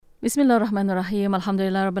Bismillahirrahmanirrahim.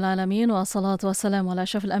 Alhamdulillahirabbil alamin wassalatu wassalamu ala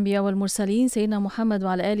asyrafil anbiya wal mursalin sayyidina Muhammad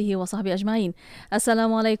wa ala alihi wa sahbihi ajmain.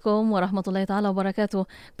 Assalamualaikum warahmatullahi taala wabarakatuh.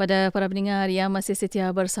 Pada para pendengar yang masih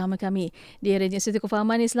setia bersama kami di Radio Institut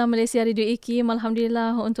Kefahaman Islam Malaysia Radio IKIM,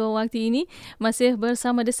 alhamdulillah untuk waktu ini masih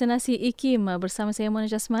bersama destinasi IKIM bersama saya Mona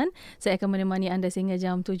Jasman. Saya akan menemani anda sehingga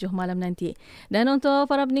jam 7 malam nanti. Dan untuk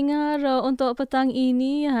para pendengar untuk petang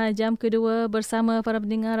ini jam kedua bersama para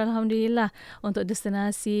pendengar, alhamdulillah untuk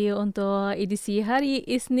destinasi untuk edisi hari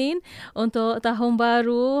Isnin, untuk tahun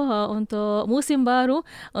baru, untuk musim baru,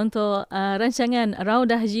 untuk rancangan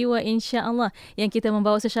Raudah Jiwa insya-Allah yang kita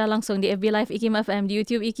membawa secara langsung di FB Live IKIM FM, di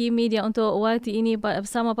YouTube IKIM Media untuk waktu ini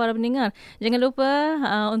bersama para pendengar. Jangan lupa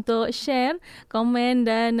untuk share, komen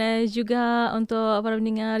dan juga untuk para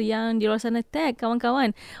pendengar yang di luar sana tag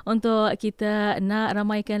kawan-kawan untuk kita nak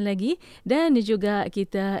ramaikan lagi dan juga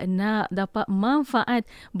kita nak dapat manfaat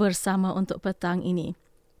bersama untuk petang ini.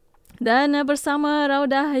 Dan bersama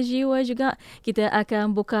Raudah Jiwa juga kita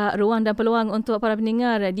akan buka ruang dan peluang untuk para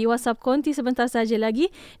pendengar di WhatsApp konti sebentar saja lagi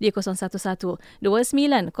di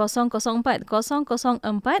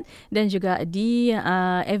 011-29-004-004 dan juga di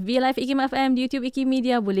FB Live IKIM FM, di YouTube IKIM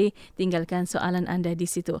Media, boleh tinggalkan soalan anda di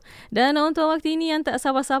situ. Dan untuk waktu ini yang tak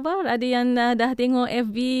sabar-sabar, ada yang dah tengok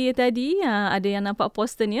FB tadi, ada yang nampak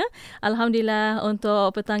posternya. Alhamdulillah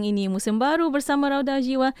untuk petang ini musim baru bersama Raudah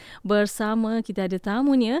Jiwa, bersama kita ada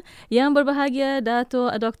tamunya yang berbahagia,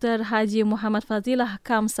 Datuk Dr. Haji Muhammad Fazilah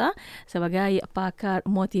Kamsa sebagai pakar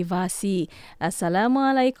motivasi.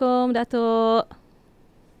 Assalamualaikum Datuk.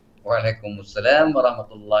 Waalaikumsalam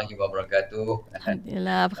warahmatullahi wabarakatuh.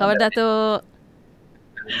 Alhamdulillah. Apa khabar Datuk?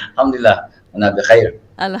 Alhamdulillah, ana bikhair.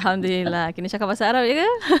 Alhamdulillah. Kini cakap bahasa Arab ya ke?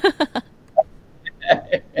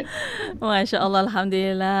 Masya Allah,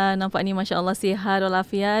 alhamdulillah. Nampak ni Masya Allah sihat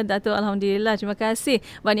walafiat Datuk, alhamdulillah. Terima kasih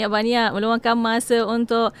banyak-banyak meluangkan masa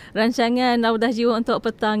untuk rancangan Raudah Jiwa untuk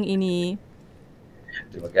petang ini.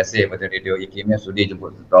 Terima kasih kepada Radio IKIM yang sudi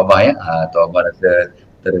jemput Tuan Abah ya. Tuan Abah rasa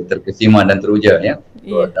terkesima dan teruja ya.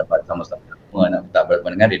 Untuk dapat sama-sama nak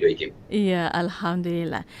mendengar Radio IKIM. Iya,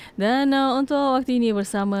 alhamdulillah. Dan untuk waktu ini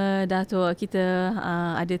bersama Datuk, kita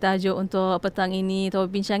ada tajuk untuk petang ini,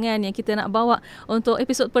 atau bincangan yang kita nak bawa untuk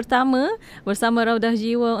episod pertama bersama Raudah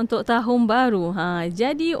Jiwa untuk tahun baru.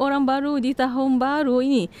 Jadi orang baru di tahun baru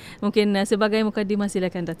ini. Mungkin sebagai mukadimah,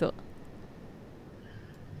 silakan Datuk.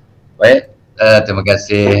 Baik, terima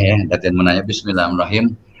kasih Datin menanya.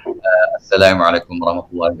 Bismillahirrahmanirrahim. Assalamualaikum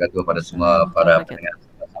warahmatullahi wabarakatuh pada semua para pendengar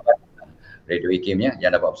Radio IKIM ya,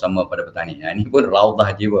 yang dapat bersama pada petang ni. Ini pun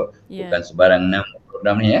Raudah Jiwa, bukan sebarang nama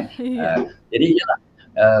program ni ya. Jadi yalah,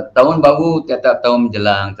 tahun baru tiap-tiap tahun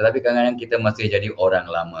menjelang, tetapi kadang-kadang kita masih jadi orang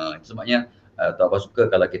lama. Sebabnya Tok Abah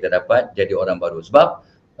suka kalau kita dapat jadi orang baru. Sebab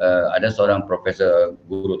ada seorang profesor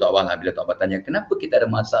guru Tok Abah, bila Tok Abah tanya kenapa kita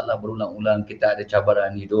ada masalah berulang-ulang, kita ada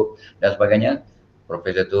cabaran hidup dan sebagainya,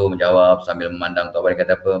 profesor tu menjawab sambil memandang Tok Abah, dia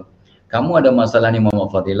kata apa? Kamu ada masalah ni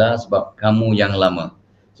Muhammad Fadilah sebab kamu yang lama.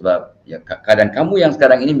 Sebab ya, keadaan kamu yang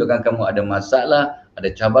sekarang ini menyebabkan kamu ada masalah, ada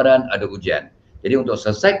cabaran, ada ujian. Jadi untuk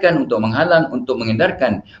selesaikan, untuk menghalang, untuk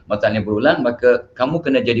menghindarkan masalah yang berulang, maka kamu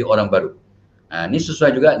kena jadi orang baru. Ini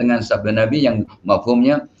sesuai juga dengan sabda Nabi yang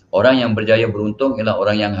mafhumnya orang yang berjaya beruntung ialah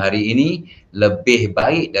orang yang hari ini lebih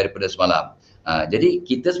baik daripada semalam. Jadi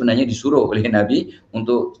kita sebenarnya disuruh oleh Nabi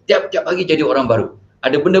untuk tiap-tiap pagi jadi orang baru.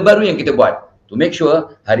 Ada benda baru yang kita buat to make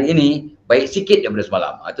sure hari ini baik sikit daripada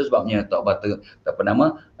semalam. Itu sebabnya Tok Abah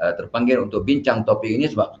terpanggil untuk bincang topik ini,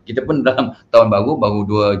 sebab kita pun dalam tahun baru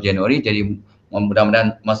 2 Januari, jadi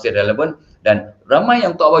mudah-mudahan masih relevan. Dan ramai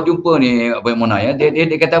yang Tok Abah jumpa ni, Abang Mona ya,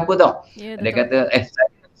 dia kata apa tau? Dia kata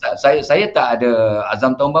saya tak ada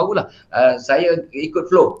azam tahun baru lah. Saya ikut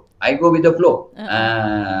flow. I go with the flow.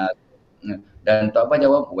 Dan Tok Abah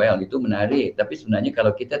jawab, well itu menarik, tapi sebenarnya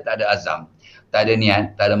kalau kita tak ada azam, tak ada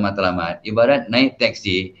niat, tak ada matlamat, ibarat naik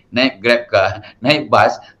taksi, naik grab car, naik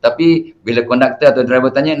bas, tapi bila konduktor atau driver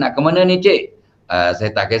tanya nak ke mana ni cik?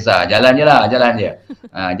 Saya tak kisah, jalan je lah, jalan je.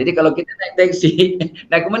 Jadi kalau kita naik taksi,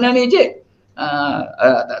 nak ke mana ni cik?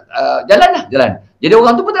 Jalan lah, jalan. Jadi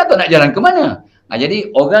orang tu pun tak tahu nak jalan ke mana.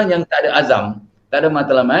 Jadi orang yang tak ada azam, tak ada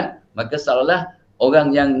matlamat, maka seolah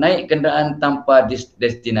orang yang naik kenderaan tanpa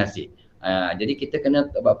destinasi. Jadi kita kena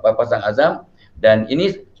pasang azam, dan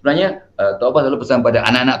ini sebenarnya Tok Abah selalu pesan pada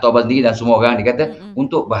anak-anak Tok Abah sendiri dan semua orang. Dia kata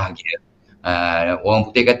untuk bahagia, orang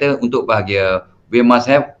putih kata untuk bahagia, we must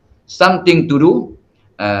have something to do,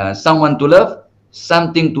 someone to love,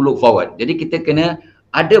 something to look forward. Jadi kita kena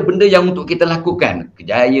ada benda yang untuk kita lakukan,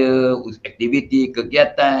 kerjaya, aktiviti,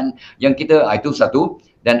 kegiatan yang kita, itu satu,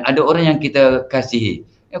 dan ada orang yang kita kasihi.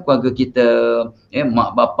 keluarga kita,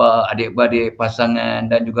 mak bapa, adik-beradik, pasangan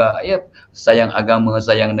dan juga sayang agama,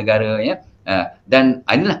 sayang negara dan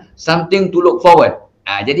inilah something to look forward.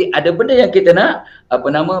 Jadi ada benda yang kita nak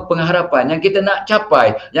pengharapan yang kita nak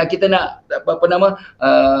capai, yang kita nak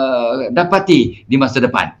dapati di masa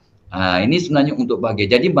depan. Ini sebenarnya untuk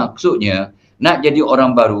bahagia. Jadi maksudnya nak jadi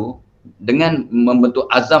orang baru dengan membentuk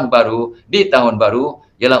azam baru di tahun baru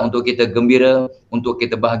ialah untuk kita gembira, untuk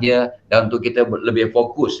kita bahagia dan untuk kita lebih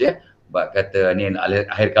fokus kata ni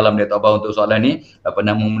akhir kalam dia Tok Abah untuk soalan ni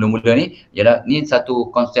mula-mula ni ialah ni satu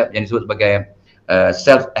konsep yang disebut sebagai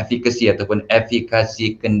self efficacy ataupun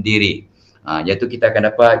efikasi kendiri. Iaitu kita akan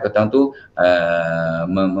dapat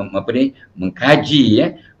mengkaji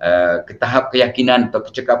ke tahap keyakinan atau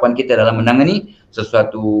kecekapan kita dalam menangani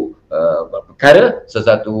sesuatu perkara,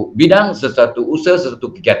 sesuatu bidang, sesuatu usaha,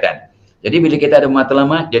 sesuatu kegiatan. Jadi bila kita ada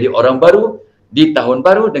matlamat jadi orang baru di tahun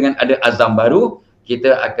baru dengan ada azam baru,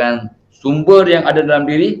 kita akan sumber yang ada dalam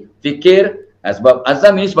diri, fikir, sebab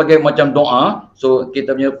azam ini sebagai macam doa, so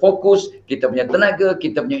kita punya fokus, kita punya tenaga,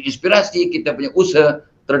 kita punya inspirasi, kita punya usaha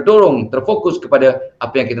terdorong, terfokus kepada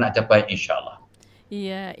apa yang kita nak capai insya-Allah.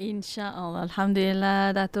 Ya, insya-Allah.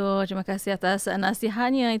 Alhamdulillah Dato'. Terima kasih atas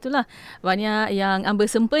nasihatnya. Itulah banyak yang ambil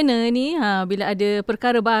sempena ni bila ada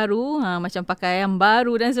perkara baru, macam pakaian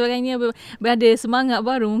baru dan sebagainya, berada semangat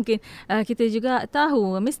baru, mungkin kita juga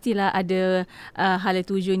tahu mestilah ada hala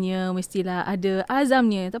tujuannya, mestilah ada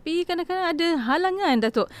azamnya. Tapi kadang-kadang ada halangan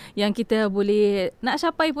Dato' yang kita boleh nak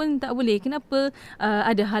capai pun tak boleh. Kenapa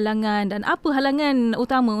ada halangan dan apa halangan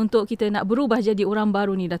utama untuk kita nak berubah jadi orang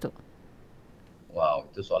baru ni Dato'? Wow,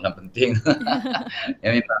 itu soalan penting.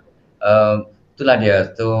 Ya memang itulah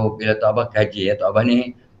dia. So bila Tok Abah kaji Tok Abah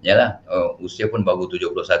ni usia pun baru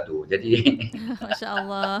 71. Jadi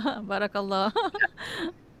masya-Allah, barakallah.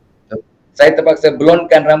 Saya terpaksa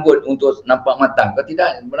blondkan rambut untuk nampak matang. Kalau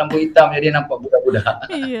tidak rambut hitam jadi nampak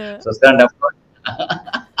budak-budak. Yeah. So sekarang dah blond.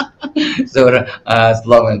 So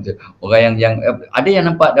selalu itu. Orang yang ada yang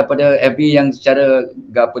nampak daripada FB yang secara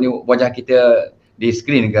wajah kita di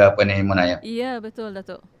screen ke apa ni Mona ya? Iya betul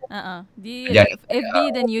Datuk. Di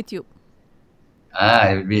FB dan YouTube.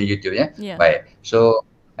 Di YouTube ya. Yeah. Baik. So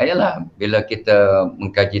ayalah bila kita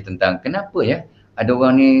mengkaji tentang kenapa ada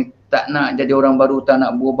orang ni tak nak jadi orang baru, tak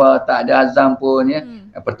nak berubah, tak ada azam pun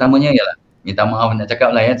Pertamanya ialah minta maaf nak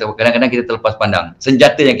cakap lah sebab kadang-kadang kita terlepas pandang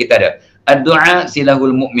senjata yang kita ada. Ad-du'a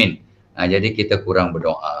silahul mu'min. Jadi kita kurang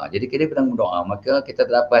berdoa. Jadi kita kurang berdoa, maka kita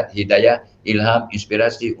dapat hidayah, ilham,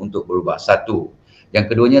 inspirasi untuk berubah. Satu.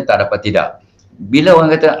 Yang keduanya tak dapat tidak. Bila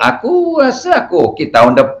orang kata aku rasa aku okey,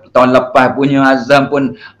 tahun lepas punya azam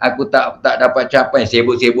pun aku tak dapat capai,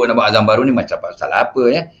 sibuk-sibuk nak buat azam baru ni macam salah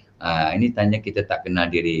apa ini tanya kita tak kenal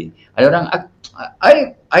diri. Ada orang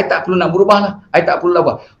I tak perlu nak berubah lah. I tak perlu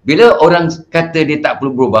lah. Bila orang kata dia tak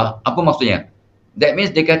perlu berubah, apa maksudnya? That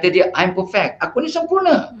means dia kata dia I'm perfect. Aku ni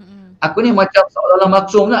sempurna. Aku ni macam seolah-olah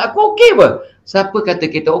maksum lah. Aku okey apa? Siapa kata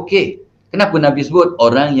kita okey? Kenapa Nabi sebut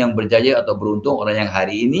orang yang berjaya atau beruntung, orang yang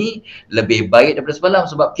hari ini lebih baik daripada semalam?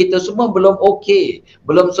 Sebab kita semua belum okey,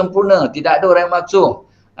 belum sempurna, tidak ada orang yang maksum.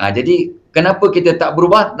 Jadi kenapa kita tak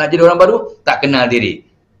berubah, nak jadi orang baru? Tak kenal diri.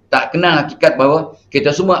 Tak kenal hakikat bahawa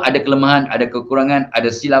kita semua ada kelemahan, ada kekurangan, ada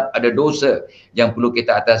silap, ada dosa yang perlu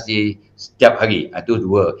kita atasi setiap hari. Itu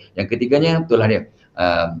dua. Yang ketiganya, betul lah dia.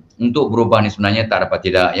 Untuk berubah ni sebenarnya tak dapat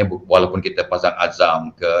tidak walaupun kita pasang azam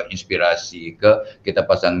ke, inspirasi ke, kita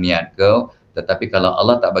pasang niat ke, tetapi kalau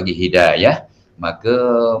Allah tak bagi hidayah, maka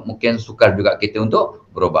mungkin sukar juga kita untuk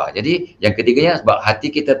berubah. Jadi yang ketiganya sebab hati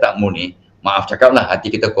kita tak murni, maaf cakaplah hati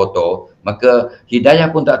kita kotor, maka hidayah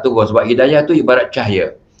pun tak turun sebab hidayah tu ibarat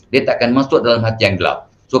cahaya. Dia takkan masuk dalam hati yang gelap.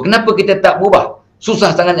 So kenapa kita tak berubah?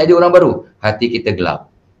 Susah sangat jadi orang baru. Hati kita gelap.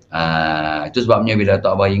 Itu sebabnya bila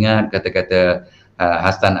Tok Abah ingat kata-kata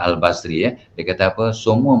Hasan Al-Basri dia kata apa,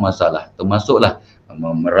 semua masalah termasuklah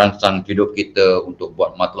merangsang hidup kita untuk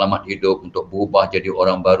buat matlamat hidup, untuk berubah jadi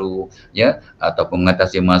orang baru ataupun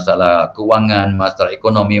mengatasi masalah kewangan, masalah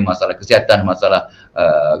ekonomi, masalah kesihatan, masalah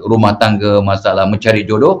rumah tangga, masalah mencari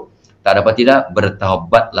jodoh, tak dapat tidak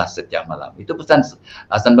bertaubatlah setiap malam. Itu pesan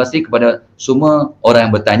Hasan Basri kepada semua orang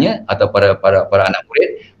yang bertanya atau para anak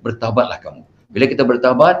murid, bertaubatlah kamu. Bila kita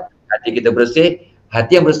bertaubat, hati kita bersih.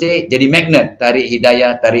 Hati yang bersih jadi magnet, tarik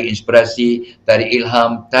hidayah, tarik inspirasi, tarik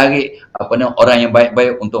ilham, tarik orang yang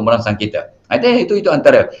baik-baik untuk merangsang kita. Itu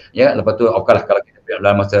antara lepas tu okeylah kalau kita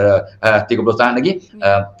dalam masa 30 saat lagi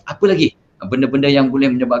apa lagi benda-benda yang boleh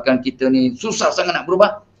menyebabkan kita ni susah sangat nak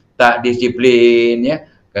berubah? Tak disiplin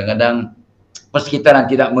kadang-kadang persekitaran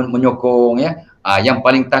tidak menyokong ya. Yang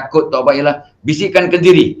paling takut taubat ialah bisikan ke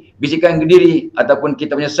diri ataupun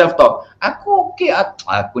kita punya self talk. Aku okey,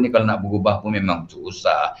 aku ni kalau nak berubah pun memang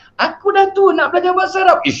susah. Aku dah tu nak belajar bahasa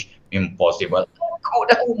Arab. Impossible. Aku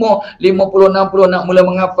dah umur 50 60 nak mula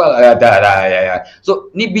menghafal. Ya. So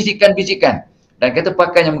ni bisikan-bisikan. Dan kata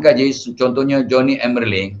pakar yang mengkaji, contohnya Johnny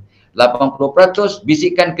Emerling, 80%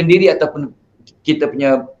 bisikan ke diri ataupun kita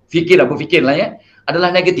punya berfikir lah ya, adalah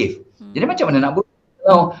negatif. Jadi macam mana nak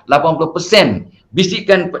berubah? 80%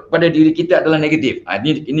 bisikan pada diri kita adalah negatif.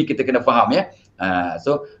 Ini kita kena faham ya.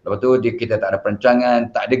 So lepas tu kita tak ada perancangan,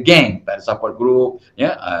 tak ada geng, tak ada support group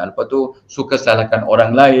ya. Lepas tu suka salahkan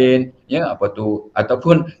orang lain ya,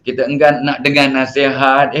 ataupun kita enggan nak dengar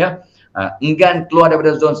nasihat ya. Enggan keluar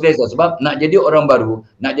daripada zon selesa, sebab nak jadi orang baru,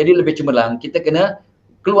 nak jadi lebih cemerlang, kita kena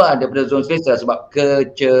keluar daripada zon selesa, sebab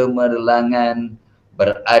kecemerlangan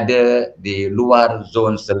berada di luar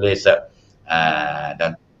zon selesa.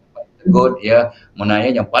 Dan takut ya,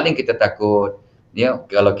 Munaya yang paling kita takut ya,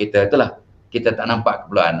 kalau kita tak nampak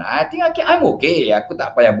keperluan. I'm okay, aku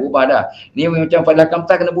tak payah berubah dah. Ni macam Fadila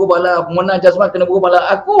Kamsah kena berubah lah, Mona Jazman kena berubah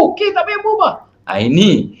lah, aku okay, tak payah berubah.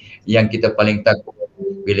 Ini yang kita paling takut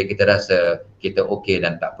bila kita rasa kita okey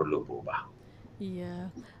dan tak perlu berubah. Ya.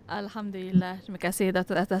 Alhamdulillah. Terima kasih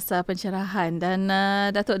Datuk atas pencerahan. Dan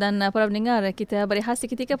Datuk dan para pendengar, kita berehat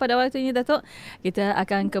seketika pada waktu ini Datuk. Kita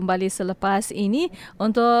akan kembali selepas ini.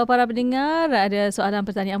 Untuk para pendengar, ada soalan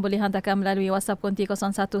pertanyaan boleh hantarkan melalui WhatsApp konti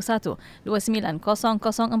 0112900404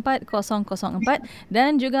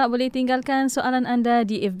 dan juga boleh tinggalkan soalan anda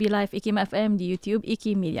di FB Live IKIM FM, di YouTube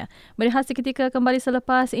IKIM Media. Berehat seketika, kembali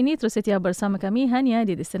selepas ini. Terus setia bersama kami hanya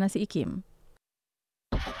di Destinasi IKIM.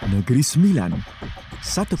 Negeri Sembilan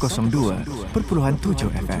 102.7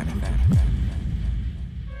 FM.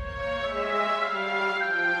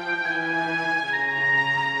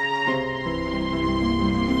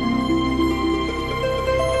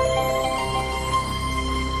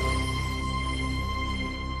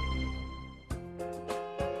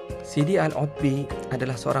 Sidi Al-Utbi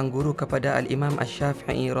adalah seorang guru kepada Al-Imam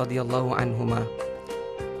Asy-Syafi'i radhiyallahu anhuma.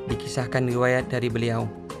 Dikisahkan riwayat dari beliau.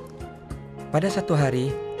 Pada satu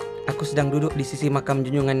hari, aku sedang duduk di sisi makam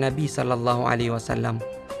junjungan Nabi SAW.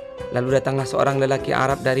 Lalu datanglah seorang lelaki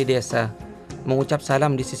Arab dari desa, mengucap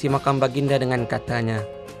salam di sisi makam baginda dengan katanya,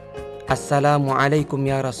 Assalamualaikum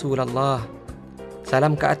ya Rasulullah.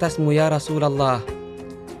 Salam ke atasmu ya Rasulullah.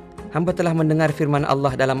 Hamba telah mendengar firman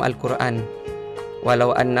Allah dalam Al-Quran,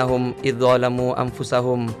 Walau annahum idzalamu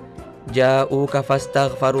anfusahum ja'uka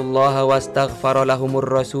fastaghfarullaha wastaghfara lahumur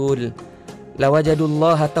rasul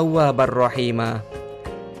lawajadullaha tawwabar rahima.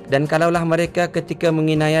 Dan kalaulah mereka ketika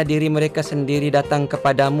menginaya diri mereka sendiri datang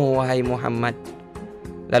kepadamu wahai Muhammad,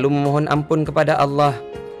 lalu memohon ampun kepada Allah,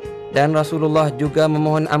 dan Rasulullah juga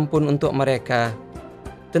memohon ampun untuk mereka,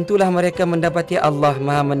 tentulah mereka mendapati Allah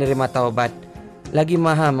Maha menerima taubat lagi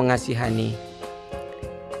Maha mengasihani.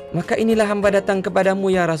 Maka inilah hamba datang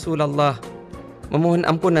kepadamu ya Rasulullah, memohon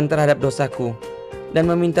ampunan terhadap dosaku dan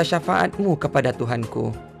meminta syafaatmu kepada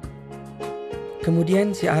Tuhanku.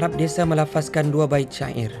 Kemudian si Arab desa melafazkan 2 bait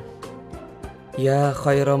syair. Ya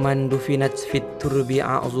khaira man dufinat fit turbi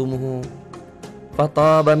a'zumuhu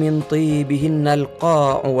fataba min tibihinna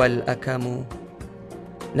al-qa'u wal akamu.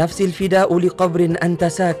 Nafsil fida'u liqabrin anta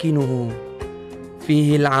sakinuhu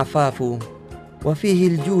fihi al-afafu wa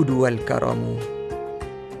fihi al-judu wal karamu.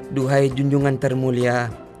 Duhai junjungan termulia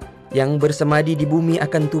yang bersemadi di bumi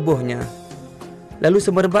akan tubuhnya, lalu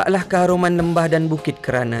semerbaklah keharuman lembah dan bukit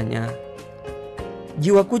kerananya.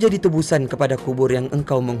 Jiwaku jadi tebusan kepada kubur yang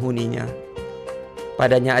engkau menghuninya.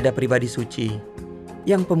 Padanya ada pribadi suci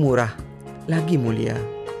yang pemurah lagi mulia.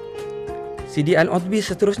 Sidi Al-Utbi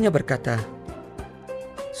seterusnya berkata,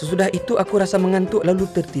 sesudah itu aku rasa mengantuk lalu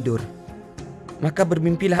tertidur. Maka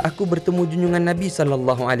bermimpilah aku bertemu junjungan Nabi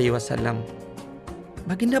SAW.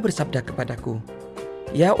 Baginda bersabda kepadaku,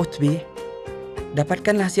 Ya Utbi,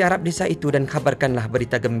 dapatkanlah si Arab desa itu dan kabarkanlah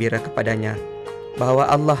berita gembira kepadanya bahwa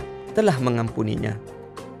Allah telah mengampuninya.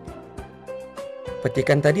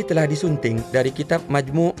 Petikan tadi telah disunting dari kitab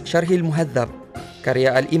Majmu' Syarhil Muhadzab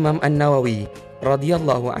karya Al-Imam An-Nawawi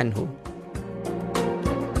radhiyallahu anhu.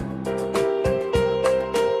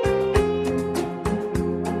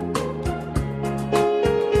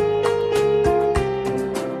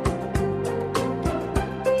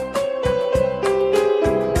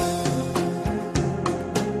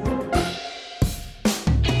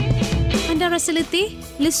 Rasa letih,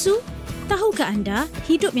 lesu? Tahukah anda,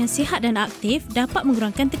 hidup yang sihat dan aktif dapat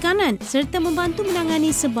mengurangkan tekanan serta membantu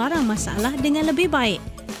menangani sebarang masalah dengan lebih baik.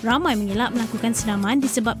 ramai mengelak melakukan senaman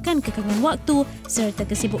disebabkan kekangan waktu serta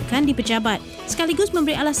kesibukan di pejabat, sekaligus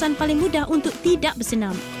memberi alasan paling mudah untuk tidak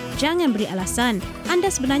bersenam. Jangan beri alasan,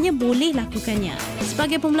 anda sebenarnya boleh lakukannya.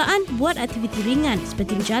 Sebagai permulaan, buat aktiviti ringan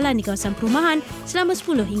seperti berjalan di kawasan perumahan selama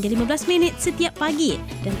 10 hingga 15 minit setiap pagi,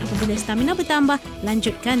 dan apabila stamina bertambah,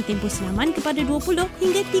 lanjutkan tempoh senaman kepada 20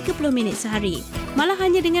 hingga 30 minit sehari. Malah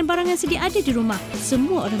hanya dengan barang yang sedia ada di rumah,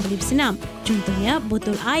 semua orang boleh bersenam. Contohnya,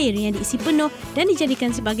 botol air yang diisi penuh dan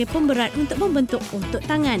dijadikan sebagai pemberat untuk membentuk otot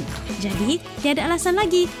tangan. Jadi, tiada alasan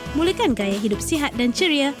lagi. Mulakan gaya hidup sihat dan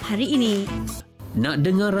ceria hari ini. Nak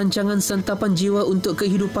dengar rancangan santapan jiwa untuk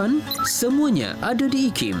kehidupan? Semuanya ada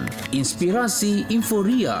di IKIM. Inspirasi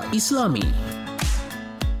Inforia Islami.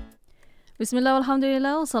 Bismillah,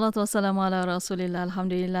 alhamdulillah, wassalatu wassalamu ala rasulillah.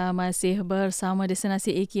 Alhamdulillah masih bersama destinasi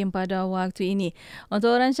IKIM pada waktu ini.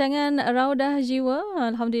 Untuk rancangan Raudah Jiwa,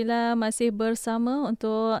 alhamdulillah masih bersama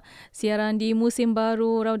untuk siaran di musim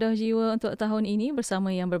baru Raudah Jiwa untuk tahun ini bersama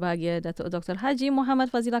yang berbahagia Datuk Dr. Haji Muhammad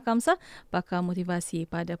Fazilah Kamsah, pakar motivasi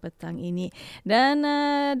pada petang ini. Dan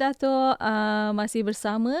Datuk masih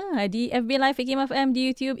bersama di FB Live IKIM FM, di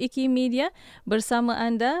YouTube IKIM Media bersama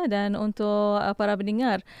anda. Dan untuk para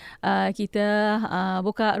pendengar, kita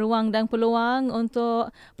buka ruang dan peluang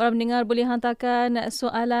untuk para pendengar boleh hantarkan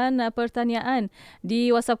soalan pertanyaan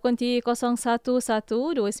di WhatsApp konti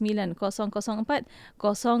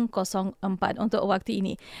 01129004 untuk waktu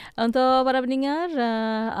ini. Untuk para pendengar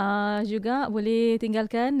juga boleh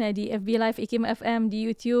tinggalkan di FB Live IKIM FM, di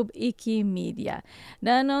YouTube IKIM Media.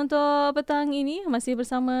 Dan untuk petang ini masih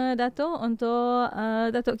bersama Datuk. Untuk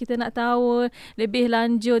Datuk, kita nak tahu lebih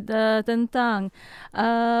lanjut tentang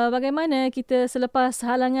bagaimana kita selepas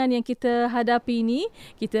halangan yang kita hadapi ini,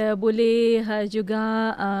 kita boleh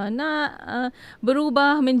juga nak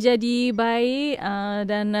berubah menjadi baik.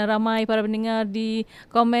 Dan ramai para pendengar di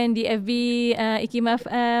komen di FB IKIM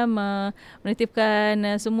FM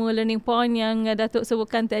menitipkan semua learning point yang Datuk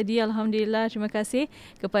sebutkan tadi. Alhamdulillah, terima kasih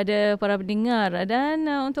kepada para pendengar. Dan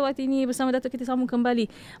untuk waktu ini bersama Datuk kita sambung kembali.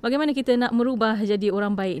 Bagaimana kita nak merubah jadi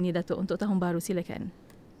orang baik ini, Datuk, untuk tahun baru? Silakan.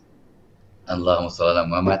 Allahumma salli ala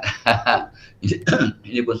Muhammad.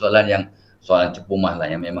 Ini pun soalan cepumah lah,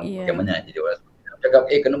 yang memang bagaimana jadi orang cakap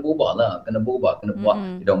kena berubah lah, kena buat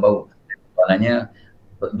hidung baru. Soalannya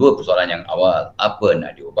dua persoalan yang awal, apa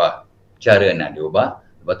nak diubah, cara nak diubah,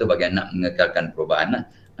 lepas tu bagaimana nak mengekalkan perubahan lah.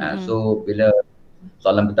 So bila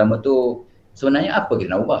soalan pertama tu, sebenarnya apa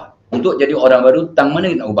kita nak ubah? Untuk jadi orang baru, tang mana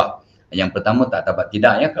kita nak ubah? Yang pertama tak dapat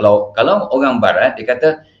tidak ya. Kalau orang barat dia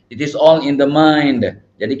kata it is all in the mind.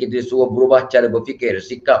 Jadi kita suruh berubah cara berfikir,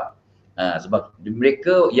 sikap. Sebab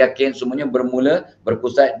mereka yakin semuanya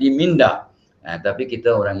berpusat di minda. Tapi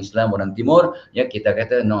kita orang Islam, orang Timur, ya kita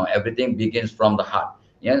kata no, everything begins from the heart.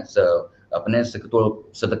 Ya,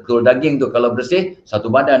 setekul daging tu kalau bersih,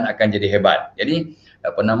 satu badan akan jadi hebat. Jadi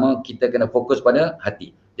kita kena fokus pada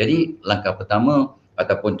hati. Jadi langkah pertama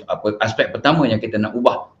ataupun aspek pertama yang kita nak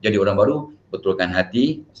ubah jadi orang baru, betulkan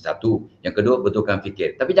hati, satu. Yang kedua, betulkan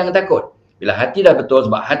fikir. Tapi jangan takut. Bila hati dah betul,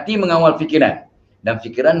 sebab hati mengawal fikiran dan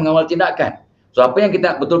fikiran mengawal tindakan. So apa yang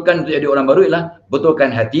kita nak betulkan untuk jadi orang baru ialah betulkan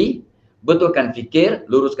hati, betulkan fikir,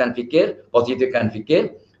 luruskan fikir, positifkan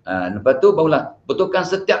fikir. Lepas tu barulah betulkan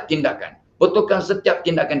setiap tindakan. Betulkan setiap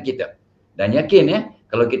tindakan kita. Dan yakin ya,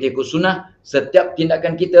 kalau kita ikut sunnah, setiap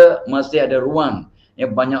tindakan kita masih ada ruang. Ya,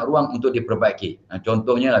 banyak ruang untuk diperbaiki.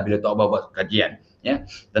 Contohnya lah bila Tok Abah buat kajian ya,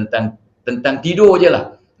 tentang tidur je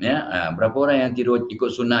lah. Ya, berapa orang yang tidur ikut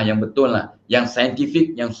sunnah yang betul lah, yang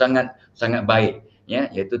saintifik, yang sangat baik, ya,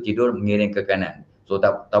 iaitu tidur mengiring ke kanan. So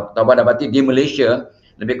Tabah dapati di Malaysia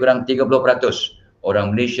lebih kurang 30% orang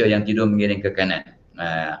Malaysia yang tidur mengiring ke kanan.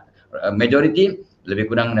 Majority lebih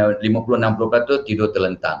kurang 50-60% tidur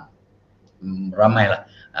terlentang. Ramailah.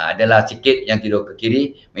 Adalah sikit yang tidur ke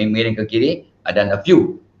kiri, mengiring ke kiri, dan a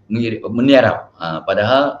few meniarap.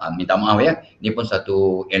 Padahal minta maaf ya, ini pun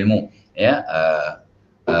satu ilmu ya.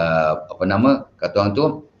 Kata orang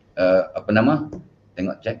tu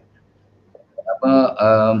tengok cek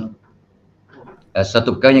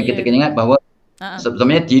satu perkara yang kita kena ingat bahawa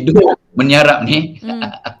sebenarnya tidur meniarap ni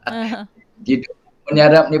tidur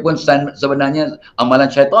meniarap ni pun sebenarnya amalan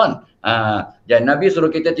syaitan. Dan Nabi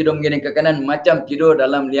suruh kita tidur mengiring ke kanan macam tidur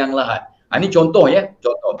dalam liang lahat. Ini contoh ya,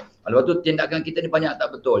 contoh. Lepas tu tindakan kita ni banyak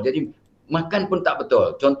tak betul. Jadi makan pun tak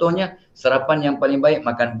betul. Contohnya sarapan yang paling baik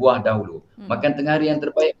makan buah dahulu. Makan tengah hari yang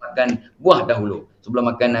terbaik makan buah dahulu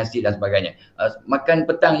sebelum makan nasi dan sebagainya. Makan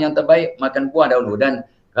petang yang terbaik makan buah dahulu. Dan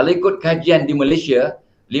kalau ikut kajian di Malaysia,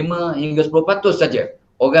 5 hingga 10% saja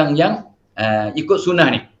orang yang ikut sunnah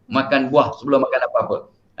ni makan buah sebelum makan apa-apa.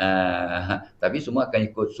 Tapi semua akan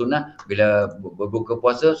ikut sunnah. Bila berbuka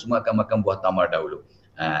puasa semua akan makan buah tamar dahulu.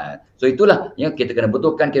 So itulah ya, kita kena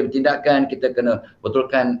betulkan tindakan, kita kena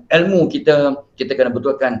betulkan ilmu kita kena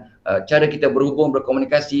betulkan cara kita berhubung,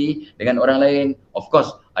 berkomunikasi dengan orang lain. Of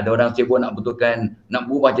course, ada orang sibuk nak betulkan, nak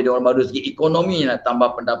berubah jadi orang baru segi ekonomi, nak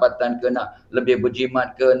tambah pendapatan ke, nak lebih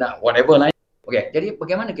berjimat ke, nak whatever lain. Okey, jadi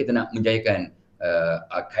bagaimana kita nak menjayakan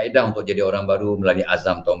kaedah untuk jadi orang baru melalui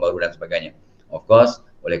azam tahun baru dan sebagainya. Of course,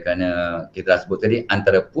 oleh kerana kita dah sebut tadi,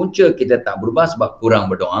 antara punca kita tak berubah sebab kurang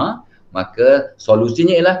berdoa, maka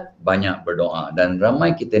solusinya ialah banyak berdoa. Dan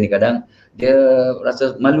ramai kita ni kadang dia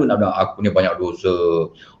rasa malu nak doa, aku ni banyak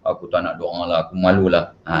dosa, aku tak nak doa lah, aku malu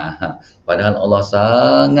lah. Padahal Allah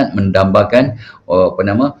sangat mendambakan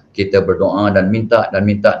kita berdoa dan minta.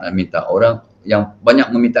 Orang yang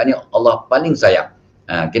banyak meminta ni Allah paling sayang.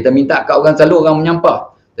 Kita minta ke orang, selalu orang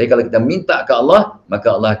menyampah. Tapi kalau kita minta ke Allah,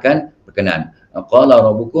 maka Allah akan berkenan. Qala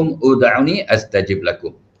rabbukum ud'uni astajib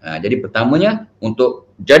lakum. Jadi pertamanya,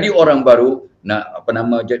 untuk jadi orang baru, nak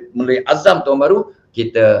melalui azam tahun baru,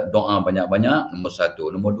 kita doa banyak-banyak, nombor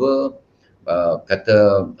satu. Nombor dua,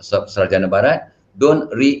 kata Sarjana Barat,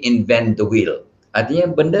 don't reinvent the wheel.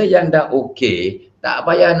 Artinya benda yang dah okey, tak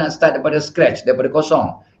payah nak start daripada scratch, daripada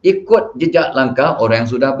kosong. Ikut jejak langkah orang yang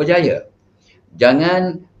sudah berjaya.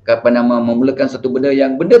 Jangan memulakan satu benda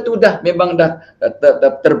yang benda tu memang dah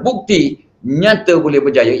terbukti nyata boleh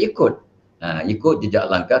berjaya, ikut. Ikut jejak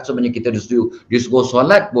langkah. Sebenarnya kita disuruh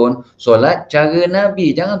solat pun, solat cara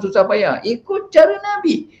Nabi, jangan susah payah, ikut cara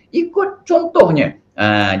Nabi, ikut contohnya.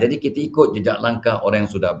 Jadi kita ikut jejak langkah orang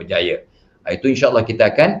yang sudah berjaya. Itu insyaAllah kita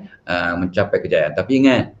akan mencapai kejayaan. Tapi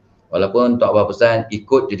ingat, walaupun Tok Abah pesan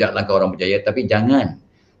ikut jejak langkah orang berjaya, tapi jangan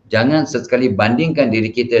sesekali bandingkan diri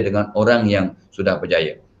kita dengan orang yang sudah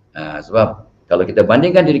berjaya. Sebab kalau kita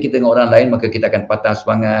bandingkan diri kita dengan orang lain, maka kita akan patah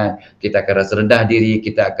semangat, kita akan rasa rendah diri,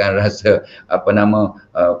 kita akan rasa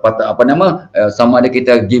sama ada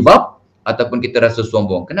kita give up ataupun kita rasa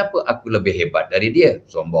sombong. Kenapa aku lebih hebat dari dia?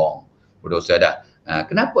 Sombong, berdosa dah.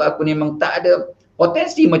 Kenapa aku ni memang tak ada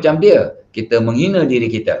potensi macam dia? Kita menghina diri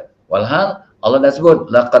kita. Walhal Allah dah sebut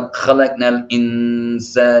laqad khalaqnal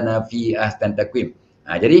insana fi ahsani taqwim.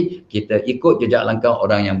 Jadi kita ikut jejak langkah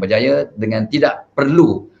orang yang berjaya dengan tidak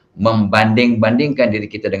perlu membanding-bandingkan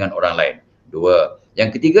diri kita dengan orang lain. Dua.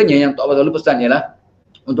 Yang ketiganya yang Tok Abah selalu pesan ialah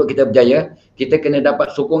untuk kita berjaya, kita kena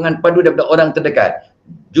dapat sokongan padu daripada orang terdekat.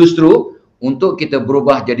 Justru untuk kita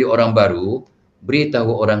berubah jadi orang baru,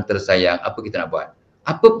 beritahu orang tersayang apa kita nak buat.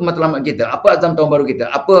 Apa matlamat kita, apa azam tahun baru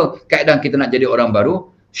kita, apa kaedah kita nak jadi orang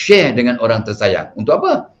baru, share dengan orang tersayang. Untuk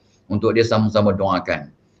apa? Untuk dia sama-sama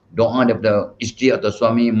doakan. Doa daripada isteri atau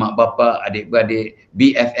suami, mak bapa, adik-beradik,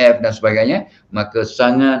 BFF dan sebagainya, maka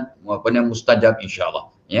sangat mustajab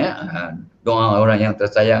insya-Allah. Ya, doa orang yang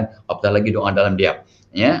tersayang, apatah lagi doa dalam diam.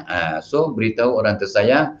 Ya, so beritahu orang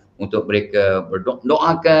tersayang untuk mereka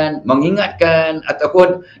berdoakan, mengingatkan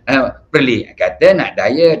ataupun perli. Kata nak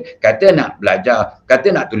diet, kata nak belajar,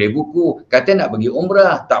 kata nak tulis buku, kata nak pergi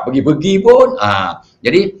umrah, tak pergi-pergi pun.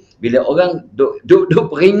 Jadi bila orang duk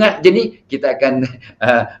peringat je ni, kita akan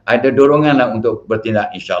ada dorongan lah untuk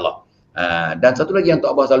bertindak insya-Allah. Dan satu lagi yang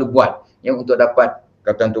Tok Abah selalu buat, yang untuk dapat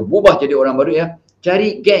kata untuk berubah jadi orang baru, ya,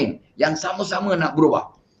 cari geng yang sama-sama nak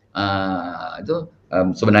berubah. Itu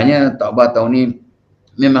sebenarnya Tok Abah tahun ni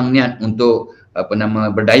memang niat untuk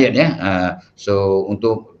berdiet, ya. So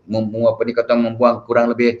untuk membuang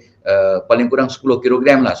kurang lebih paling kurang 10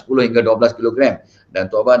 kg lah, 10 hingga 12 kg. Dan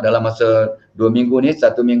Tok Abah dalam masa 2 minggu ni,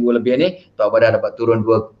 1 minggu lebih ni, Tok Abah dah dapat turun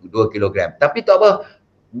 2 kg. Tapi Tok Abah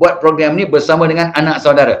buat program ni bersama dengan anak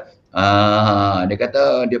saudara. Dia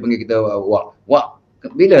kata, dia panggil kita, Wak,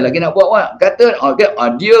 bila lagi nak buat, Wak? Kata,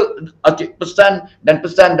 dia pesan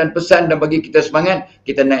dan bagi kita semangat,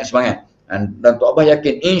 kita naik semangat. Dan Tok Abah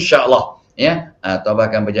yakin, insya-Allah, ya, Tok Abah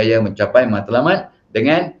akan berjaya mencapai matlamat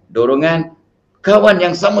dengan dorongan kawan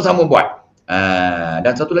yang sama-sama buat.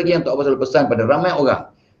 Dan satu lagi yang Tok Abah selalu pesan pada ramai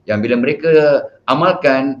orang, yang bila mereka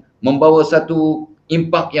amalkan, membawa satu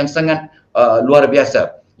impak yang sangat luar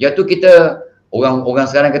biasa. Iaitu kita, orang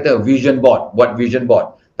sekarang kata vision board, buat vision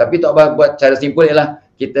board. Tapi Tok Abah buat cara simple ialah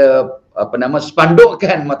kita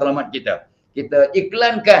spandukkan matlamat kita. Kita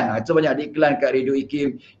iklankan, sebanyak ada iklan kat Radio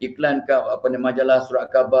IKIM, iklan kat majalah,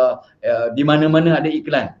 surat khabar, di mana-mana ada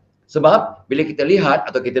iklan. Sebab bila kita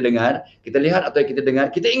lihat atau kita dengar,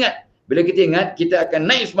 kita ingat. Bila kita ingat, kita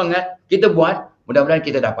akan naik semangat, kita buat, mudah-mudahan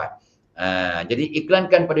kita dapat. Jadi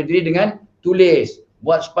iklankan pada diri dengan tulis,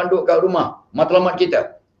 buat spanduk kat rumah, matlamat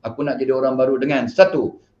kita. Aku nak jadi orang baru dengan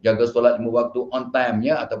satu, jaga solat 5 waktu on time,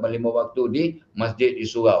 ya, atau 5 waktu di masjid di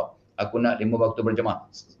surau. Aku nak 5 waktu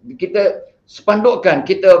berjemaah. Kita spandukkan,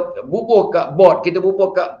 kita bubuh kat board, kita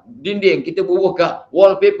bubuh kat dinding, kita bubuh kat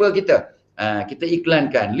wallpaper kita. Kita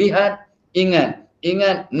iklankan, lihat, ingat,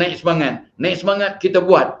 ingat, naik semangat kita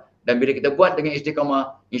buat. Dan bila kita buat dengan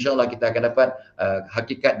istiqamah, insya-Allah kita akan dapat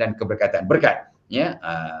hakikat dan berkat. Ya,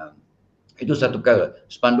 itu satu perkara.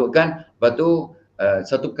 Sepandukan, lepas tu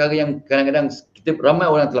satu perkara yang kadang-kadang kita ramai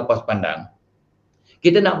orang terlepas pandang.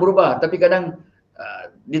 Kita nak berubah tapi kadang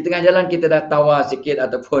di tengah jalan kita dah tawar sikit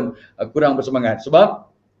ataupun kurang bersemangat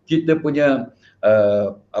sebab kita punya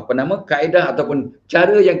kaedah ataupun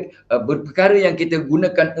cara yang perkara yang kita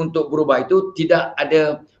gunakan untuk berubah itu tidak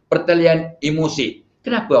ada pertalian emosi.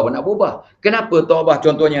 Kenapa awak nak berubah? Kenapa Tok Abah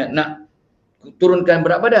contohnya nak turunkan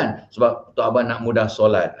berat badan? Sebab Tok Abah nak mudah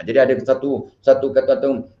solat. Jadi ada satu kata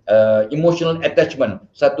tu emotional attachment,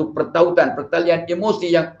 satu pertalian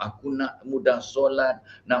emosi yang aku nak mudah solat,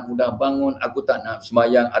 nak mudah bangun, aku tak nak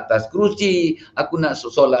sembahyang atas kerusi, aku nak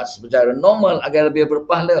solat secara normal agar lebih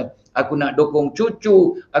berpahala. Aku nak dukung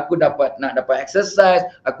cucu, aku nak dapat exercise,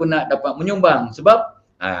 aku nak dapat menyumbang. Sebab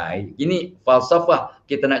ini falsafah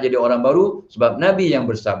kita nak jadi orang baru sebab Nabi yang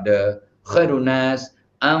bersabda khairun nas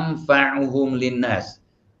anfa'uhum linnas.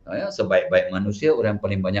 Sebaik-baik manusia orang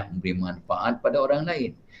paling banyak memberi manfaat pada orang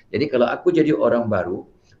lain. Jadi kalau aku jadi orang baru,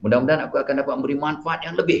 mudah-mudahan aku akan dapat memberi manfaat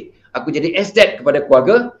yang lebih. Aku jadi aset kepada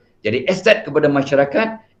keluarga, jadi aset kepada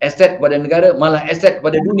masyarakat, aset kepada negara, malah aset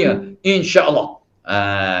kepada dunia, insya-Allah.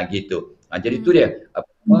 Gitu. Jadi itu dia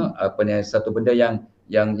satu benda yang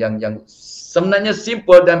sebenarnya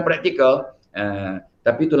simple dan praktikal.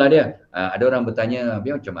 Tapi itulah dia. Ada orang bertanya,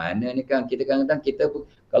 macam mana ni kan? Kita kadang-kadang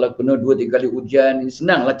kalau kena 2-3 kali ujian,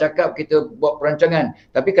 senanglah cakap kita buat perancangan.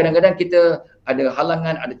 Tapi kadang-kadang kita ada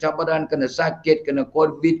halangan, ada cabaran, kena sakit, kena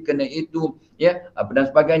COVID, kena itu, ya, dan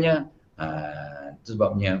sebagainya. Itu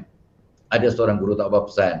sebabnya ada seorang guru Tok Abah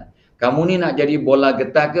pesan, kamu ni nak jadi bola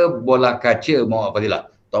getah ke bola kaca mau apa Fadilah?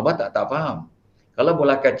 Tok Abah tak faham. Kalau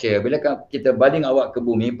bola kaca, bila kita baling awak ke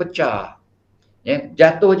bumi, pecah. Ya,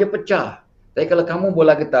 jatuh je pecah. Tapi kalau kamu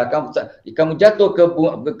bola getah, kamu jatuh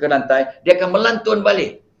ke lantai, dia akan melantun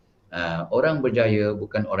balik. Orang berjaya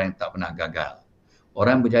bukan orang yang tak pernah gagal.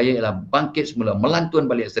 Orang berjaya ialah bangkit semula,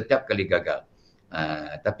 melantun balik setiap kali gagal.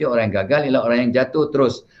 Tapi orang yang gagal ialah orang yang jatuh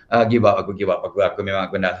terus give up, aku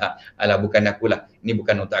memang aku nak, bukan akulah, ini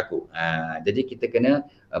bukan untuk aku. Jadi kita kena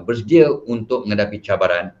bersedia untuk menghadapi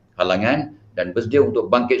cabaran, halangan dan bersedia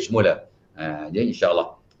untuk bangkit semula. Jadi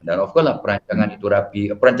insya-Allah. Dan of course lah perancangan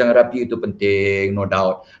rapi itu penting, no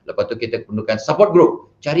doubt. Lepas tu kita perlukan support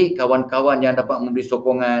group. Cari kawan-kawan yang dapat memberi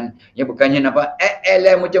sokongan, yang bukannya nampak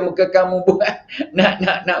macam muka kamu buat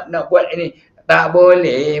nak buat ini. Tak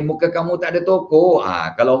boleh, muka kamu tak ada toko.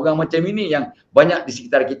 Kalau orang macam ini yang banyak di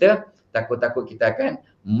sekitar kita, takut-takut kita akan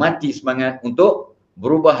mati semangat untuk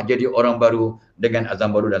berubah jadi orang baru dengan azam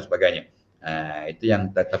baru dan sebagainya. Itu yang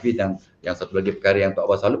satu lagi perkara yang Tok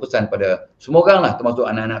Abah selalu pesan pada semua orang lah, termasuk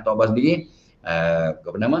anak-anak Tok Abah sendiri.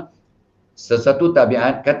 Sesuatu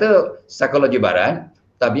tabiat, kata psikologi barat,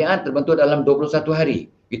 tabiat terbentuk dalam 21 hari.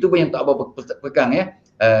 Itu pun yang Tok Abah pegang ya.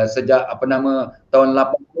 Sejak tahun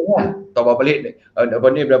 80-an Tok Abah balik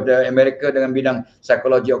daripada Amerika dengan bidang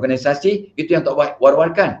psikologi organisasi, itu yang Tok Abah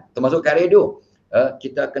war-warkan, termasuk kat radio.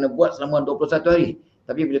 Kita kena buat selama 21 hari.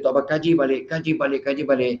 Tapi bila Tok Abah kaji balik,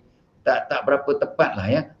 tak berapa tepat lah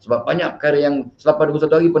ya. Sebab banyak perkara yang selepas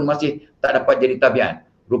 21 hari pun masih tak dapat jadi tabiat.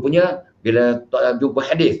 Rupanya bila jumpa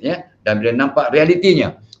hadis ya, dan bila nampak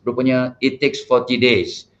realitinya, rupanya it takes 40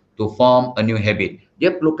 days to form a new habit.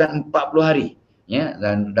 Dia perlukan 40 hari. Ya,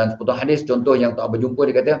 dan sepotong hadis contoh yang Tok Abah jumpa,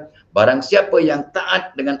 dia kata barang siapa yang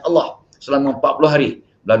taat dengan Allah selama 40 hari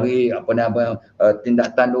melalui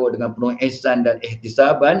tindak tanduk dengan penuh ihsan dan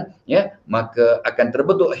ihtisaban, ya, maka akan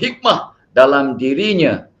terbentuk hikmah dalam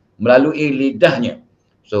dirinya melalui lidahnya.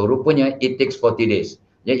 So rupanya it takes 40 days.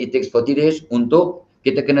 Ya, it takes 40 days untuk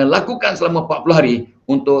kita kena lakukan selama 40 hari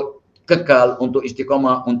untuk kekal, untuk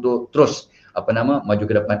istiqamah, untuk terus maju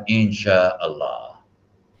ke depan insya-Allah.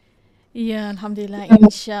 Ya, Alhamdulillah,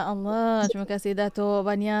 insya-Allah. Terima kasih Dato'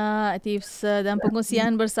 banyak tips dan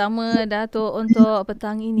pengkongsian bersama Dato' untuk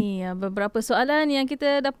petang ini. Beberapa soalan yang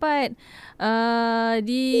kita dapat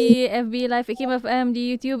di FB Live IKIM FM,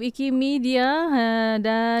 di YouTube IKIM Media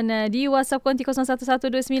dan di WhatsApp konti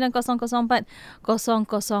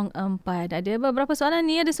 0112900404. Ada beberapa soalan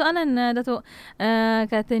ni. Ada soalan Dato'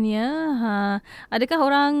 katanya, adakah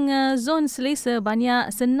orang zon selesa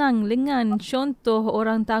banyak senang lengan contoh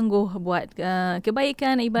orang tangguh buat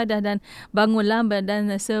kebaikan, ibadah dan bangun lambat dan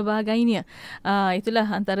sebagainya. Itulah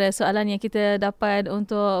antara soalan yang kita dapat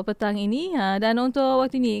untuk petang ini. Dan untuk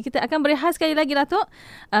waktu ini kita akan berehat sekali lagi Datuk.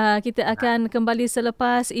 Kita akan kembali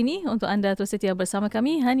selepas ini untuk anda terus setia bersama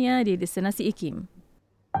kami hanya di Destinasi IKIM.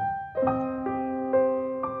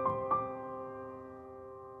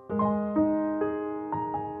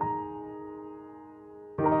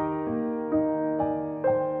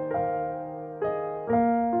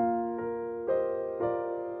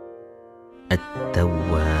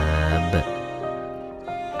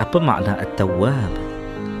 Apa makna At-Tawwab?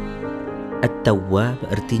 At-Tawwab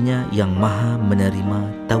artinya yang maha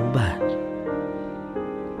menerima taubat.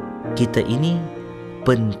 Kita ini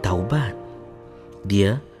pentaubat.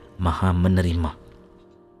 Dia maha menerima.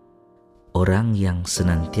 Orang yang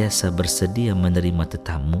senantiasa bersedia menerima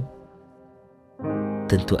tetamu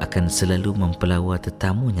tentu akan selalu mempelawa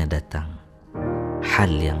tetamunya datang.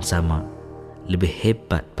 Hal yang sama lebih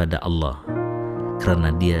hebat pada Allah,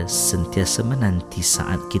 kerana dia sentiasa menanti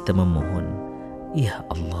saat kita memohon, "Ya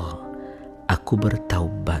Allah, aku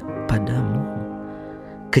bertaubat padamu."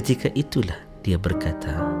 Ketika itulah dia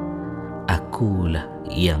berkata, "Akulah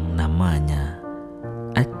yang namanya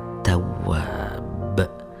At-Tawwab."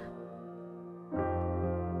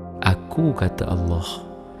 Aku, kata Allah,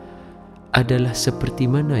 adalah seperti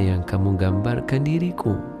mana yang kamu gambarkan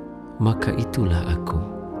diriku, maka itulah aku.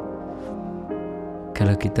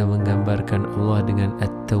 Kalau kita menggambarkan Allah dengan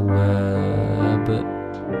At-Tawwab,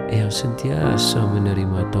 yang sentiasa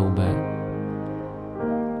menerima taubat,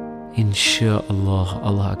 insya-Allah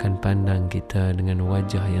Allah akan pandang kita dengan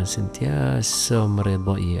wajah yang sentiasa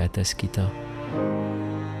meredai atas kita.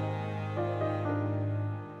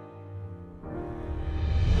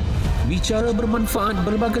 Bicara bermanfaat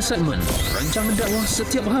berbagai segmen, rancangan dakwah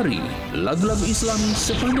setiap hari, lagu-lagu Islami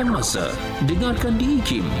sepanjang masa. Dengarkan di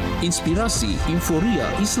IKIM, Inspirasi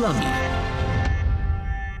Inforia Islami.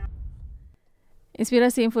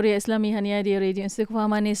 Inspirasi Inforia Islami hanya di Radio Institut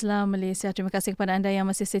Kefahaman Islam Malaysia. Terima kasih kepada anda yang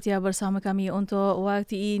masih setia bersama kami untuk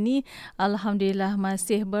waktu ini. Alhamdulillah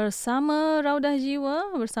masih bersama Raudah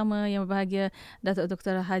Jiwa, bersama yang berbahagia Datuk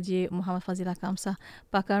Dr. Haji Muhammad Fazilah Kamsah,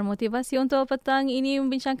 pakar motivasi untuk petang ini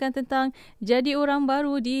membincangkan tentang jadi orang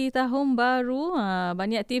baru di tahun baru.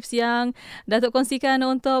 Banyak tips yang Datuk kongsikan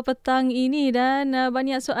untuk petang ini dan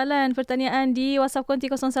banyak soalan pertanyaan di WhatsApp konti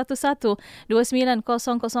 011 29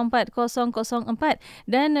 004 004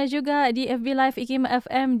 dan juga di FB Live IKIM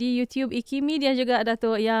FM, di YouTube IKIM Media juga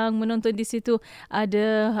Datuk yang menonton di situ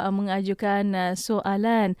ada mengajukan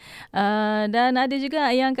soalan dan ada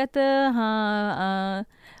juga yang kata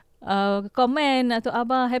komen Tok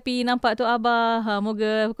Abah happy nampak Tok Abah,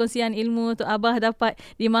 moga perkongsian ilmu Tok Abah dapat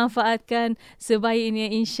dimanfaatkan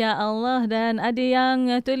sebaiknya insya-Allah. Dan ada yang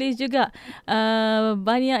tulis juga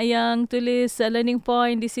banyak yang tulis learning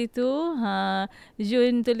point di situ.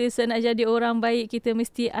 Jun tulis nak jadi orang baik kita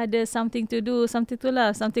mesti ada something to do, something to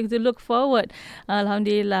love, something to look forward.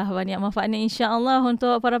 Alhamdulillah banyak manfaatnya insya-Allah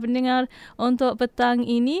untuk para pendengar untuk petang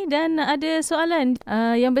ini. Dan ada soalan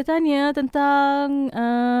yang bertanya tentang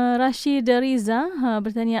Rashid Riza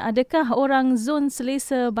bertanya, adakah orang zon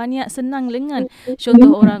selesa banyak senang lengan?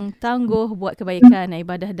 Contoh orang tangguh buat kebaikan,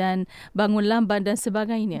 ibadah dan bangun lamban dan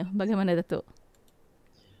sebagainya. Bagaimana Datuk?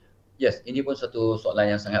 Yes, ini pun satu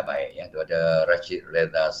soalan yang sangat baik. Yang tu ada Rashid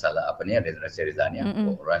Reza Rashid Riza ni.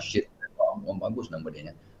 Rashid, bagus nama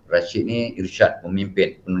dia. Rashid ni irsyad,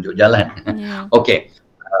 pemimpin, penunjuk jalan. Yeah. Okey.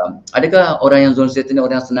 Adakah orang yang zon selesa ni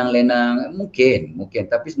orang yang senang lenang? Mungkin.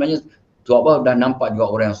 Tapi sebenarnya Tok Abah dah nampak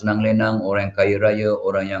juga orang yang senang lenang, orang yang kaya raya,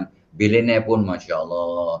 orang yang bilioner pun Masya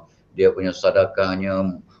Allah. Dia punya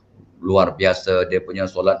sedekahnya luar biasa, dia punya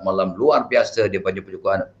solat malam luar biasa, dia baca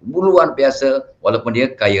perjukaan luar biasa walaupun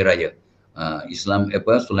dia kaya raya.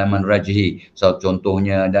 Sulaiman Rajhi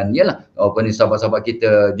contohnya, dan yalah sahabat-sahabat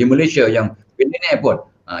kita di Malaysia yang bilioner pun.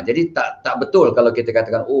 Jadi tak betul kalau kita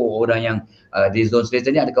katakan orang yang di zon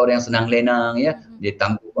selesa ni adakah orang yang senang lenang ya, dia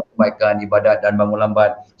tangguh kebaikan, ibadat dan bangun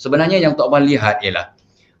lambat. Sebenarnya yang Tok Abah lihat ialah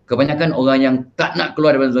kebanyakan orang yang tak nak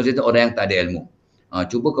keluar daripada zon selesa orang yang tak ada ilmu.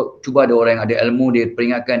 Cuba ada orang yang ada ilmu, dia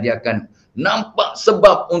peringatkan, dia akan nampak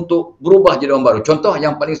sebab untuk berubah jadi orang baru. Contoh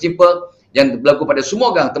yang paling simple yang berlaku pada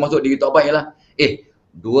semua orang termasuk diri Tok Abah ialah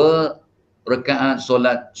 2 rakaat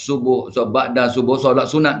solat subuh, ba'da subuh, solat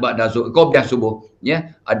sunat ba'da subuh, qobliyah subuh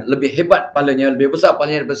ya, lebih hebat pahalanya, lebih besar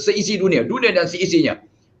pahalanya daripada seisi dunia dan seisinya.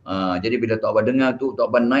 Jadi bila Tok Abah dengar tu, Tok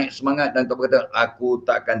Abah naik semangat dan Tok Abah kata, aku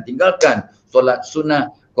takkan tinggalkan solat sunnah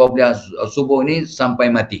qobliyah subuh ni sampai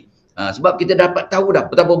mati. Sebab kita dapat tahu dah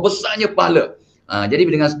betapa besarnya pahala. Jadi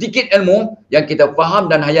dengan sedikit ilmu yang kita faham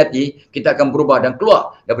dan hayati, kita akan berubah dan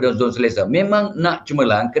keluar daripada zon selesa. Memang nak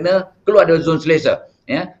cemerlang kena keluar dari zon selesa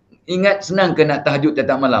ya. Ingat, senang ke nak tahajud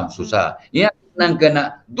tiap malam? Susah. Ingat, senang ke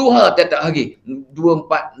nak duha tiap hari 2,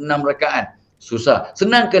 4, 6 rakaat? Susah.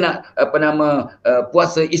 Senang ke nak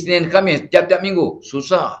puasa Isnin Khamis tiap-tiap minggu?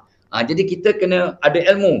 Susah. Jadi kita kena ada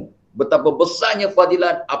ilmu betapa besarnya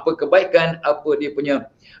fadilat, apa kebaikan, apa dia punya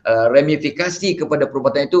ramifikasi kepada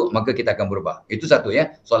perbuatan itu, maka kita akan berubah. Itu satu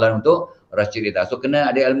ya, soalan untuk Rashid Riza. So kena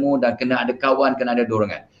ada ilmu dan kena ada kawan, kena ada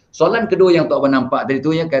dorongan. Soalan kedua yang Tok Abah nampak tadi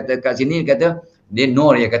tu ya, kata kat sini kata dia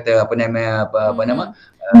Nur, ya kata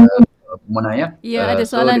Mona ya. Ya, ada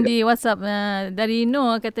soalan di WhatsApp dari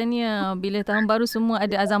Nur, katanya bila tahun baru semua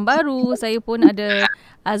ada azam baru, saya pun ada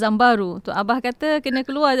azam baru. Tok Abah kata kena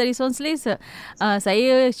keluar dari zon selesa.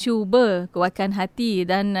 Saya cuba kuatkan hati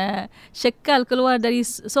dan syekal keluar dari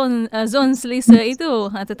zon selesa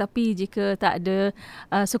itu. Tetapi jika tak ada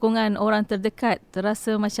sokongan orang terdekat,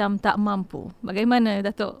 terasa macam tak mampu. Bagaimana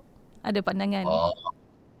Datuk? Ada pandangan?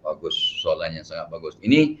 Bagus, soalan yang sangat bagus.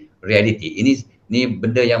 Ini realiti. Ini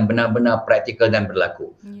benda yang benar-benar praktikal dan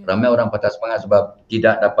berlaku. Ramai orang patah semangat sebab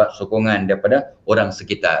tidak dapat sokongan daripada orang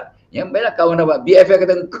sekitar. Yang baiklah kawan dapat BFF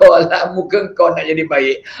kata, kau lah muka kau nak jadi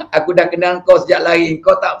baik. Aku dah kenal kau sejak lahir.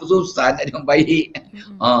 Kau tak susah nak jadi baik.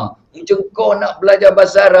 Macam kau nak belajar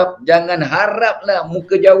bahasa Arab, jangan haraplah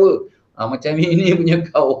muka Jawa. Macam ini punya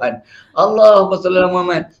kawan. Allahumma salli ala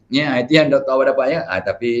Muhammad. Ya, itu yang Dr. Awad dapat ya.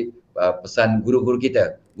 Tapi pesan guru-guru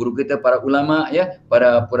kita, para ulama ya,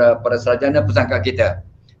 para sarjana pesan kat kita.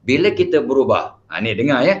 Bila kita berubah, ni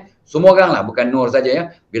dengar ya, semua orang lah, bukan Nur saja ya.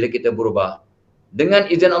 Bila kita berubah, dengan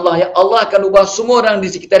izin Allah ya, Allah akan ubah semua orang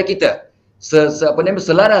di sekitar kita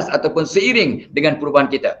selaras ataupun seiring dengan perubahan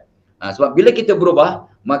kita. Sebab bila kita berubah,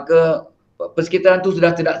 maka persekitaran tu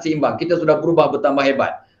sudah tidak seimbang. Kita sudah berubah bertambah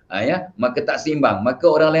hebat. Ya, maka tak seimbang, maka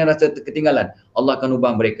orang lain rasa ketinggalan. Allah akan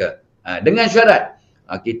ubah mereka. Dengan syarat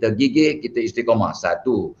kita gigih, kita istiqamah.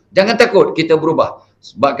 Satu, jangan takut kita berubah.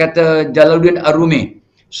 Sebab kata Jalaluddin Ar-Rumi,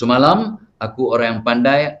 semalam aku orang yang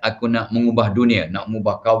pandai, aku nak mengubah dunia, nak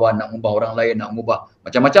mengubah kawan, nak mengubah orang lain, nak mengubah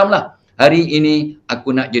macam-macam lah. Hari ini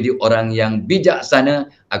aku nak jadi orang yang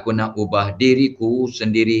bijaksana, aku nak ubah diriku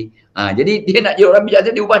sendiri. Jadi dia nak jadi orang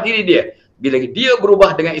bijaksana, dia ubah diri dia. Bila dia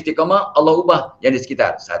berubah dengan istiqamah, Allah ubah yang di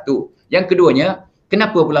sekitar. Satu. Yang keduanya,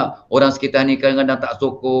 kenapa pula orang sekitar ni kadang-kadang tak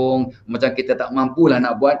sokong, macam kita tak mampulah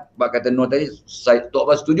nak buat. Sebab kata Nur tadi, Tok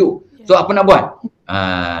Abah setuju. So apa nak buat?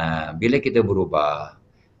 Bila kita berubah,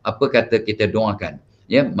 apa kata kita doakan?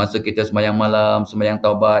 Ya, masa kita sembahyang malam, sembahyang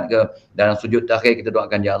taubat ke, dalam sujud takhir kita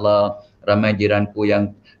doakan, ya Allah, ramai jiranku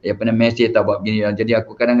yang mesej tak buat begini. Jadi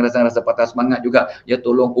aku kadang rasa patah semangat juga. Ya,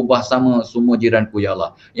 tolong ubah sama semua jiranku ya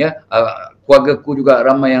Allah. Ya, keluargaku juga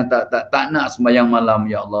ramai yang tak nak sembahyang malam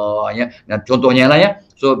ya Allah ya. Dan contohnya lah ya.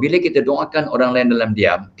 So bila kita doakan orang lain dalam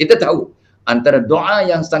diam, kita tahu antara doa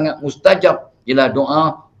yang sangat mustajab ialah doa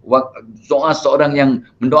seorang yang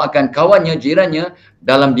mendoakan kawannya, jirannya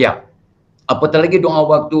dalam diam. Apatah lagi doa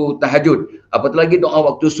waktu tahajud, apatah lagi doa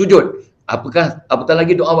waktu sujud, apatah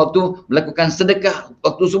lagi doa waktu melakukan sedekah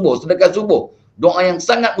waktu subuh, sedekah subuh. Doa yang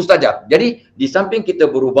sangat mustajab. Jadi di samping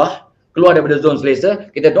kita berubah, keluar daripada zon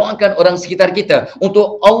selesa, kita doakan orang sekitar kita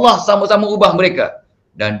untuk Allah sama-sama ubah mereka.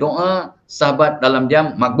 Dan doa sahabat dalam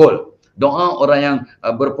diam makbul. Doa orang yang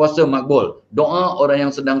berpuasa makbul. Doa orang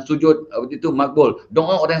yang sedang sujud itu makbul.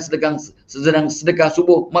 Doa orang yang sedang sedekah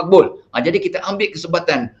subuh makbul. Jadi kita ambil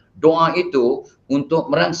kesempatan doa itu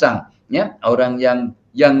untuk merangsang ya orang yang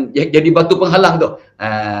jadi batu penghalang tu,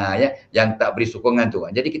 ya, yang tak beri sokongan tu.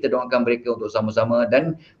 Jadi kita doakan mereka untuk sama-sama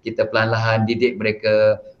dan kita perlahan-lahan didik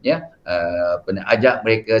mereka, ya, ajak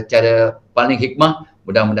mereka secara paling hikmah.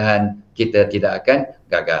 Mudah-mudahan kita tidak akan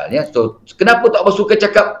gagal. Ya. So kenapa Tok Abah suka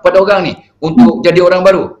cakap pada orang ni untuk jadi orang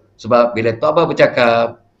baru? Sebab bila Tok Abah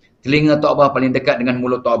bercakap, telinga Tok Abah paling dekat dengan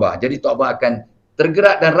mulut Tok Abah. Jadi Tok Abah akan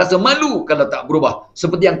tergerak dan rasa malu kalau tak berubah.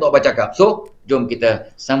 Seperti yang Tok Abah cakap. So, jom kita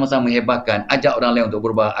sama-sama hebatkan, ajak orang lain untuk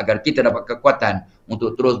berubah agar kita dapat kekuatan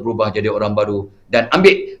untuk terus berubah jadi orang baru dan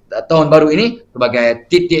ambil tahun baru ini sebagai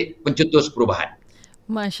titik pencetus perubahan.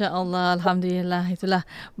 Masya Allah, Alhamdulillah. Itulah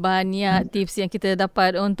banyak tips yang kita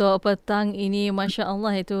dapat untuk petang ini. Masya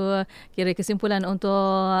Allah, itu kira kesimpulan untuk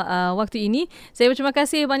waktu ini. Saya berterima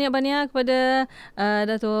kasih banyak-banyak kepada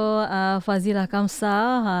Datuk Fazilah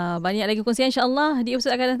Kamsah. Banyak lagi kongsian insya-Allah di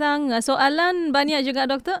episod akan datang. Soalan banyak juga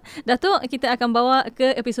Datuk, kita akan bawa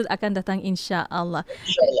ke episod akan datang insya-Allah.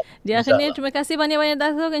 InsyaAllah. Di akhirnya, terima kasih banyak-banyak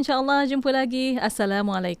Datuk. Insya-Allah jumpa lagi.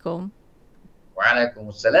 Assalamualaikum.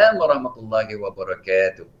 Waalaikumsalam warahmatullahi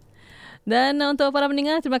wabarakatuh. Dan untuk para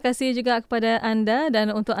pendengar, terima kasih juga kepada anda dan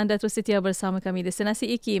untuk anda terus setia bersama kami di Destinasi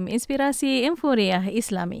IKIM, Inspirasi Inforia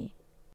Islami.